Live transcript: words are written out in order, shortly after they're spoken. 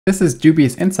This is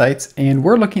Dubious Insights, and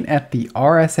we're looking at the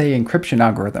RSA encryption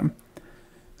algorithm.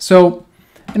 So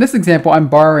in this example, I'm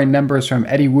borrowing numbers from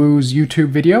Eddie Wu's YouTube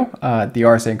video, the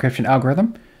RSA encryption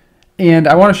algorithm, and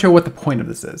I want to show what the point of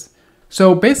this is.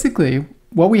 So basically,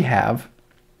 what we have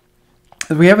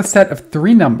is we have a set of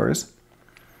three numbers,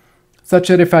 such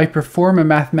that if I perform a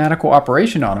mathematical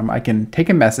operation on them, I can take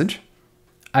a message,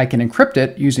 I can encrypt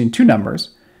it using two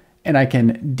numbers, and I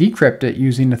can decrypt it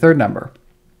using the third number.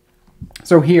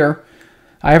 So here,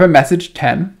 I have a message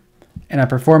 10, and I'm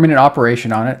performing an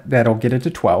operation on it that'll get it to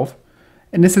 12.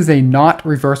 And this is a not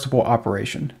reversible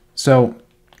operation. So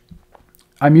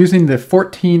I'm using the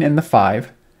 14 and the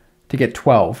 5 to get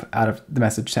 12 out of the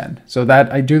message 10. So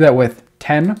that I do that with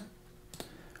 10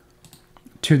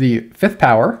 to the fifth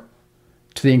power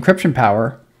to the encryption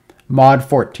power mod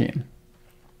 14.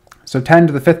 So 10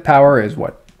 to the fifth power is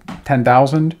what?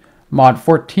 10,000. Mod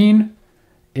 14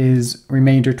 is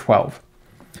remainder 12.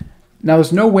 Now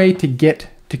there's no way to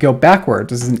go backwards.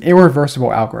 This is an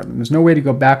irreversible algorithm. There's no way to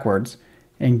go backwards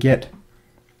and get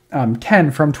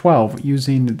 10 from 12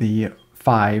 using the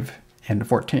 5 and the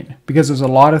 14, because there's a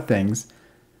lot of things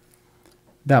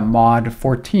that mod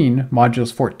 14,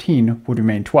 modulus 14 would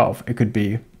remain 12. It could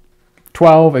be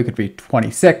 12, it could be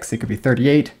 26, it could be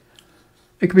 38,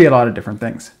 it could be a lot of different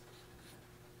things.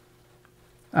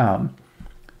 But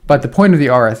the point of the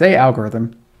RSA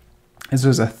algorithm is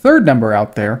there's a third number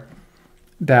out there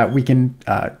that we can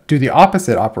do the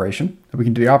opposite operation. We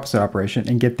can do the opposite operation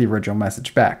and get the original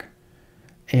message back.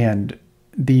 And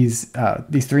these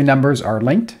three numbers are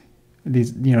linked.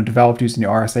 These, developed using the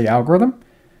RSA algorithm.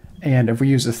 And if we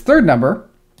use this third number,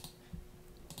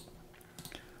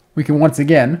 we can once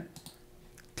again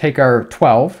take our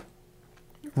 12,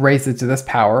 raise it to this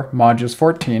power, modulus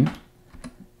 14,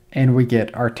 and we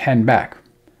get our 10 back.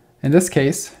 In this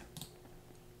case,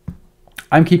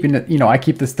 I'm keeping it, I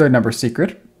keep this third number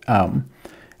secret.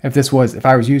 If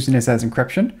I was using this as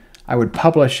encryption, I would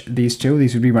publish these two.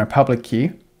 These would be my public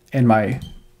key, and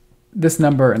this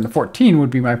number and the 14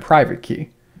 would be my private key.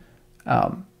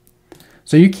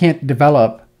 So you can't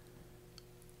develop,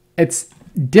 it's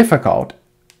difficult,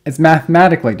 it's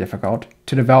mathematically difficult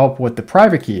to develop what the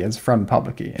private key is from the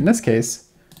public key. In this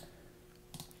case,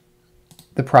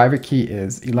 the private key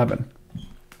is 11.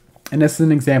 And this is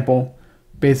an example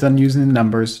based on using the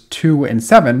numbers 2 and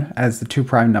 7 as the two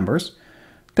prime numbers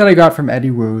that I got from Eddie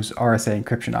Wu's RSA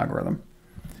encryption algorithm.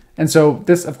 And so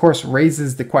this, of course,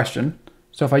 raises the question.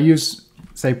 So if I use,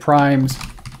 say, primes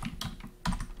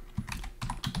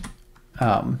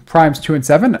 2 and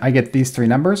 7, I get these three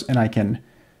numbers, and I can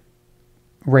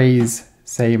raise,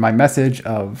 say, my message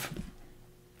of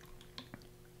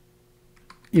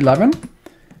 11,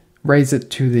 raise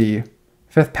it to the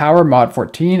fifth power, mod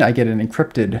 14, I get an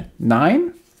encrypted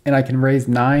 9, and I can raise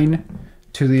 9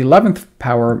 to the 11th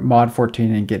power, mod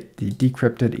 14, and get the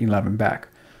decrypted 11 back.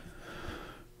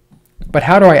 But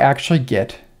how do I actually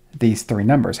get these three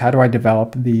numbers? How do I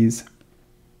develop these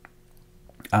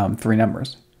three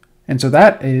numbers? And so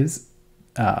that is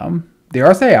the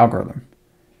RSA algorithm.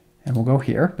 And we'll go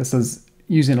here. This is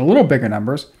using a little bigger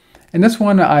numbers. And this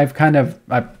one I've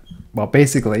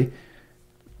basically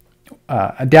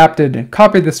adapted and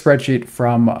copied the spreadsheet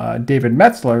from David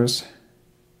Metzler's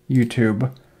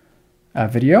YouTube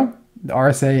video, the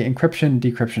RSA encryption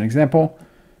decryption example,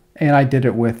 and I did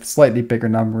it with slightly bigger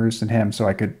numbers than him so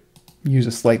I could use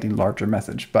a slightly larger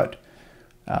message. But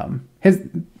I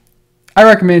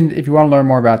recommend, if you want to learn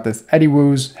more about this, Eddie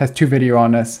Wu's has 2 videos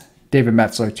on this, David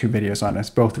Metzler 2 videos on this,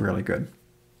 both really good.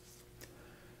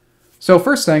 So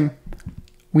first thing,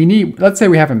 let's say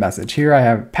we have a message. Here I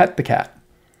have pet the cat.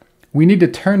 We need to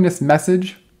turn this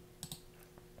message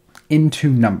into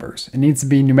numbers. It needs to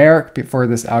be numeric for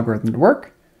this algorithm to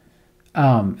work.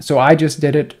 So I just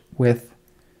did it with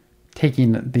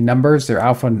taking the numbers, their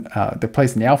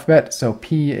place in the alphabet. So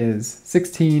P is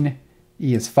 16,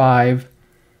 E is 5,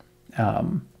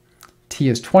 T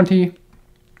is 20.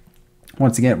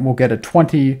 Once again, we'll get a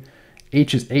 20,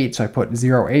 H is 8, so I put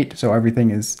 0, 8. So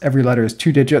every letter is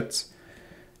 2 digits.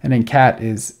 And then cat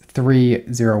is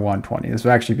 3, 0, 1, 20. This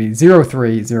would actually be 0,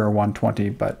 3, 0, 1, 20,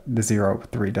 but the 0,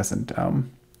 3 doesn't, the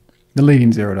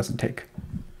leading 0 doesn't take.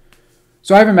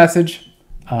 So I have a message,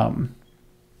 and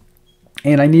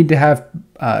I need to have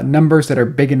numbers that are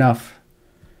big enough.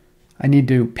 I need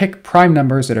to pick prime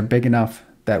numbers that are big enough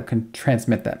that can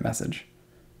transmit that message.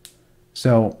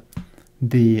 So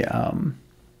the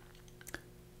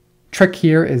trick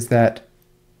here is that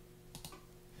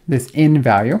this in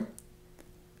value,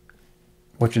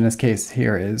 which in this case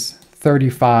here is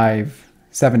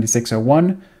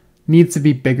 357601, needs to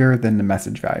be bigger than the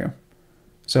message value.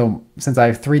 So since I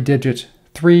have 3-digit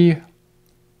 3,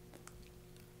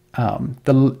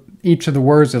 each of the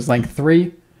words is length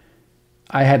 3,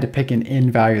 I had to pick an in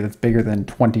value that's bigger than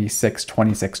 26,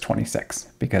 26, 26,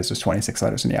 because there's 26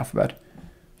 letters in the alphabet.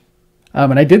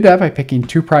 And I did that by picking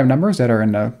 2 prime numbers that are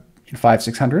in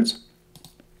 5/600s.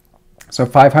 So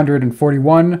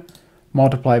 541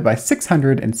 multiplied by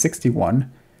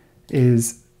 661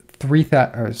 is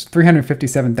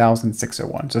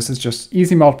 357,601. So this is just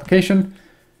easy multiplication.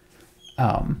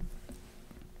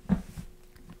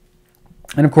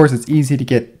 And of course, it's easy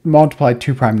to multiply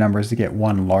 2 prime numbers to get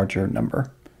one larger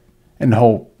number. And the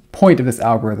whole point of this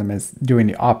algorithm is doing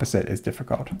the opposite is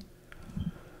difficult.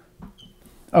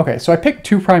 Okay, so I picked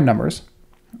 2 prime numbers.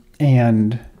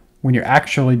 And when you're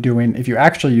actually if you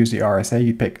actually use the RSA,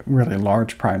 you pick really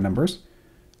large prime numbers,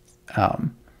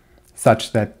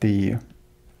 such that the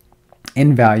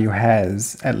in value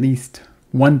has at least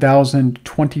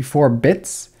 1024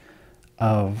 bits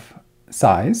of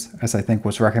size, as I think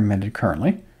was recommended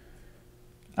currently.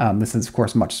 This is, of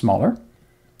course, much smaller.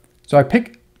 So I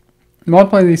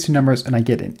multiply these 2 numbers, and I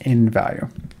get an in value.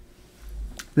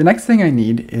 The next thing I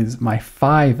need is my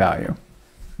phi value.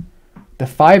 The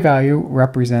phi value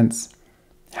represents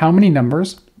how many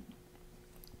numbers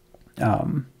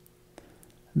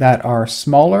that are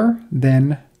smaller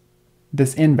than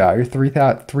this in value,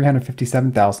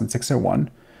 357,601,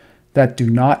 that do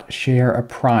not share a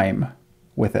prime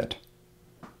with it.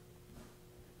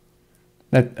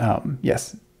 That,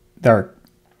 yes, do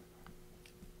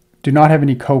not have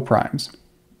any co-primes.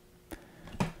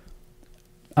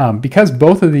 Because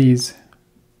both of these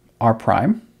are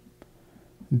prime,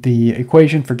 the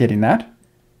equation for getting that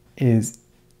is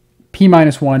p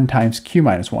minus 1 times q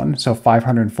minus 1, so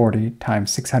 540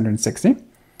 times 660.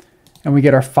 And we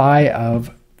get our phi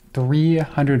of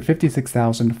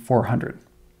 356,400.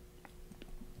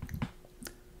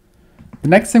 The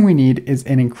next thing we need is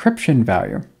an encryption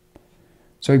value.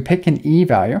 So we pick an E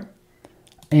value,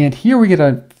 and here we get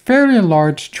a fairly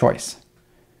large choice.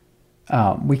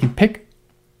 We can pick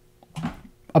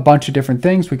a bunch of different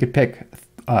things. We could pick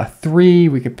 3,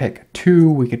 we could pick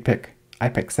 2, I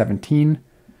picked 17.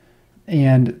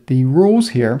 And the rules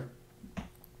here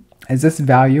is this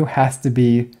value has to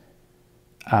be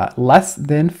less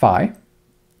than phi,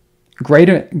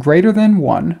 greater than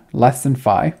 1, less than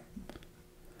phi,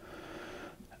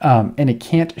 and it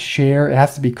can't share, it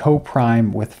has to be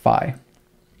co-prime with phi.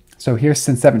 So here,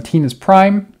 since 17 is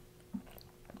prime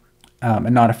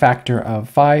and not a factor of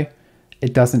phi,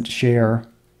 it doesn't share,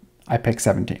 I picked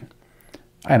 17.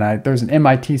 And there's an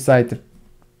MIT site that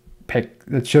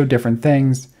showed different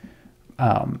things,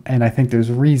 and I think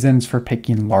there's reasons for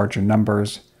picking larger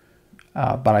numbers,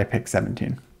 but I picked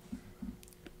 17.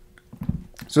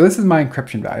 So this is my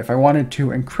encryption value. If I wanted to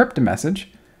encrypt a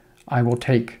message, I will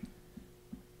take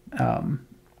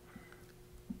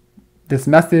this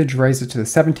message, raise it to the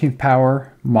 17th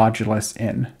power, modulus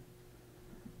n.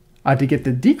 To get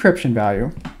the decryption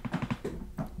value,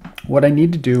 what I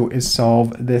need to do is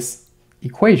solve this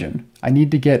equation. I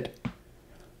need to get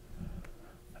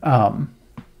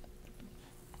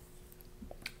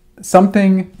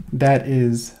something that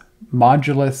is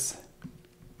modulus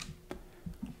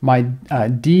my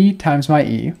D times my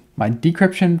E, my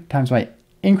decryption times my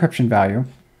encryption value,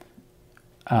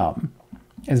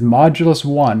 is modulus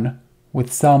 1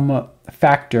 with some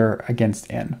factor against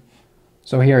n.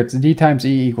 So here it's D times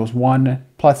E equals 1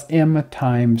 plus M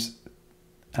times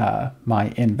my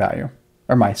n value,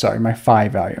 or my phi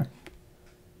value.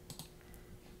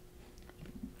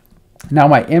 Now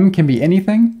my M can be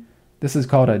anything. This is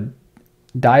called a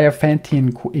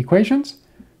Diaphantine Equations.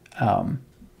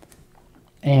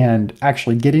 And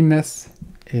actually getting this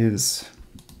is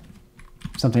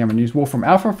something I'm going to use Wolfram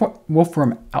Alpha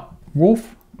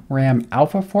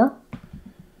for.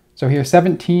 So here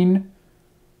 17,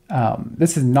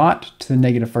 this is not to the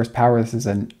negative first power, this is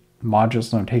a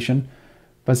modulus notation,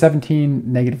 but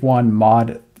 17 negative 1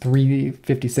 mod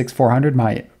 356,400,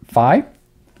 my phi,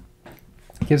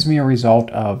 gives me a result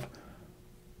of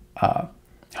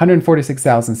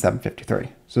 146,753.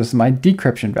 So this is my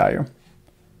decryption value.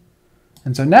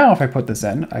 And so now if I put this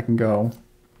in, I can go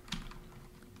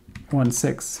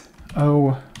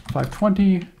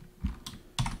 160,520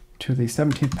 to the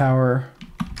 17th power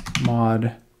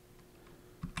mod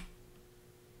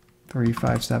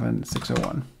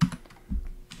 357,601.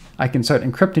 I can start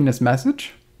encrypting this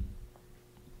message.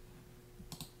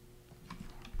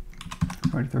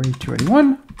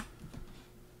 43,281.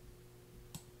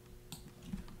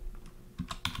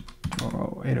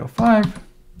 805.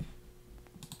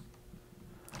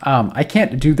 I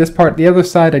can't do this part. The other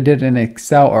side I did in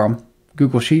Excel or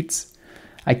Google Sheets.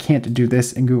 I can't do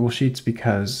this in Google Sheets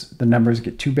because the numbers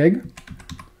get too big.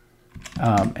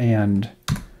 And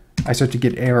I start to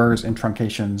get errors and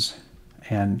truncations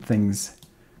and things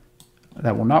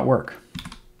that will not work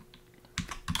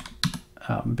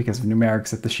because of numerics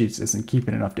that the Sheets isn't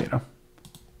keeping enough data.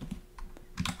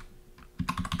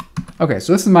 Okay,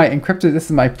 so this is my encrypted, this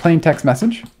is my plain text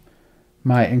message,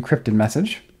 my encrypted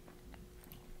message.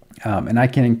 And I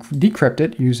can decrypt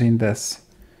it using this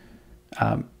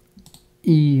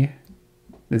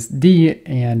this D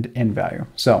and N value.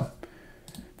 So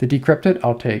to decrypt it,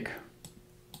 I'll take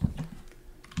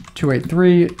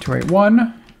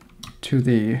 283.281 to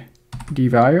the D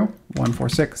value,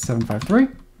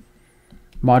 146.753.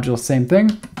 Modulus, same thing.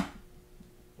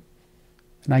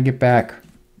 And I get back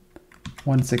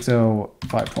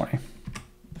 160.520.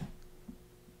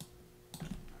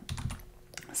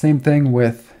 Same thing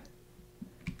with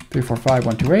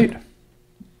 345.128.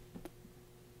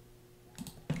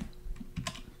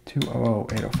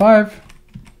 200.805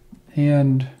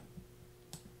 and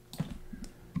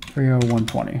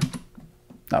 301.20.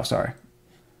 No, sorry.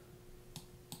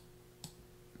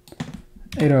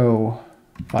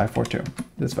 80542.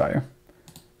 This value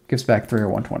gives back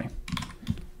 301.20.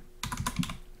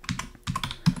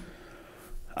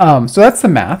 So that's the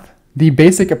math. The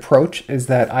basic approach is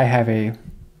that I have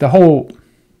the whole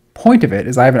point of it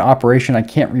is I have an operation I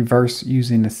can't reverse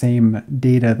using the same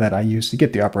data that I used to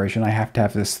get the operation. I have to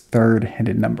have this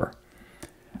third-handed number.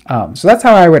 So that's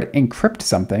how I would encrypt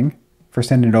something for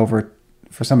sending it over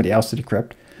for somebody else to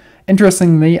decrypt.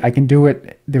 Interestingly, I can do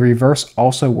it, the reverse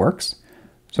also works.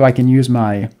 So I can use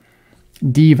my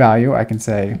D value. I can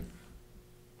say,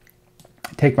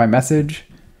 take my message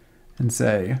and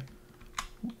say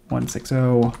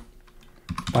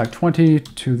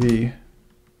 160.520 to the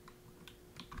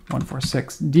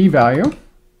 146 D value.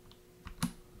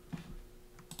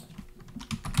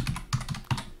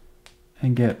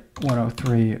 And get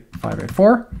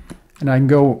 103.584. And I can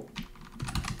go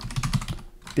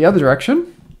the other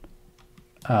direction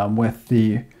with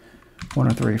the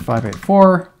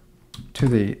 103.584 to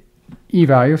the E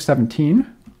value, 17.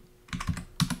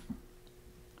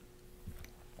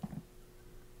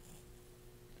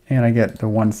 And I get the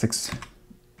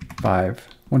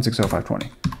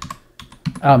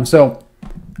 160.520. So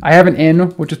I have an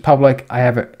in, which is public. I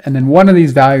have it, and then one of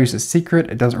these values is secret.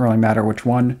 It doesn't really matter which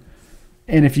one.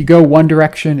 And if you go one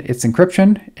direction, it's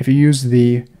encryption. If you use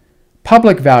the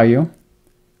public value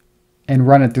and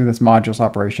run it through this modulus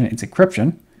operation, it's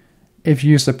encryption. If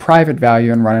you use the private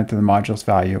value and run it through the modulus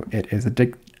value, it is a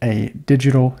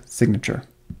digital signature.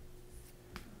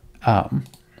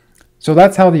 So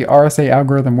that's how the RSA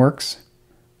algorithm works.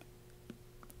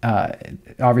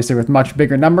 Obviously with much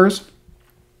bigger numbers,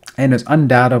 and there's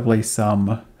undoubtedly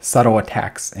some subtle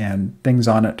attacks and things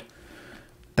on it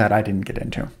that I didn't get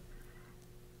into.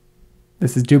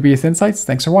 This is Dubious Insights.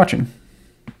 Thanks for watching.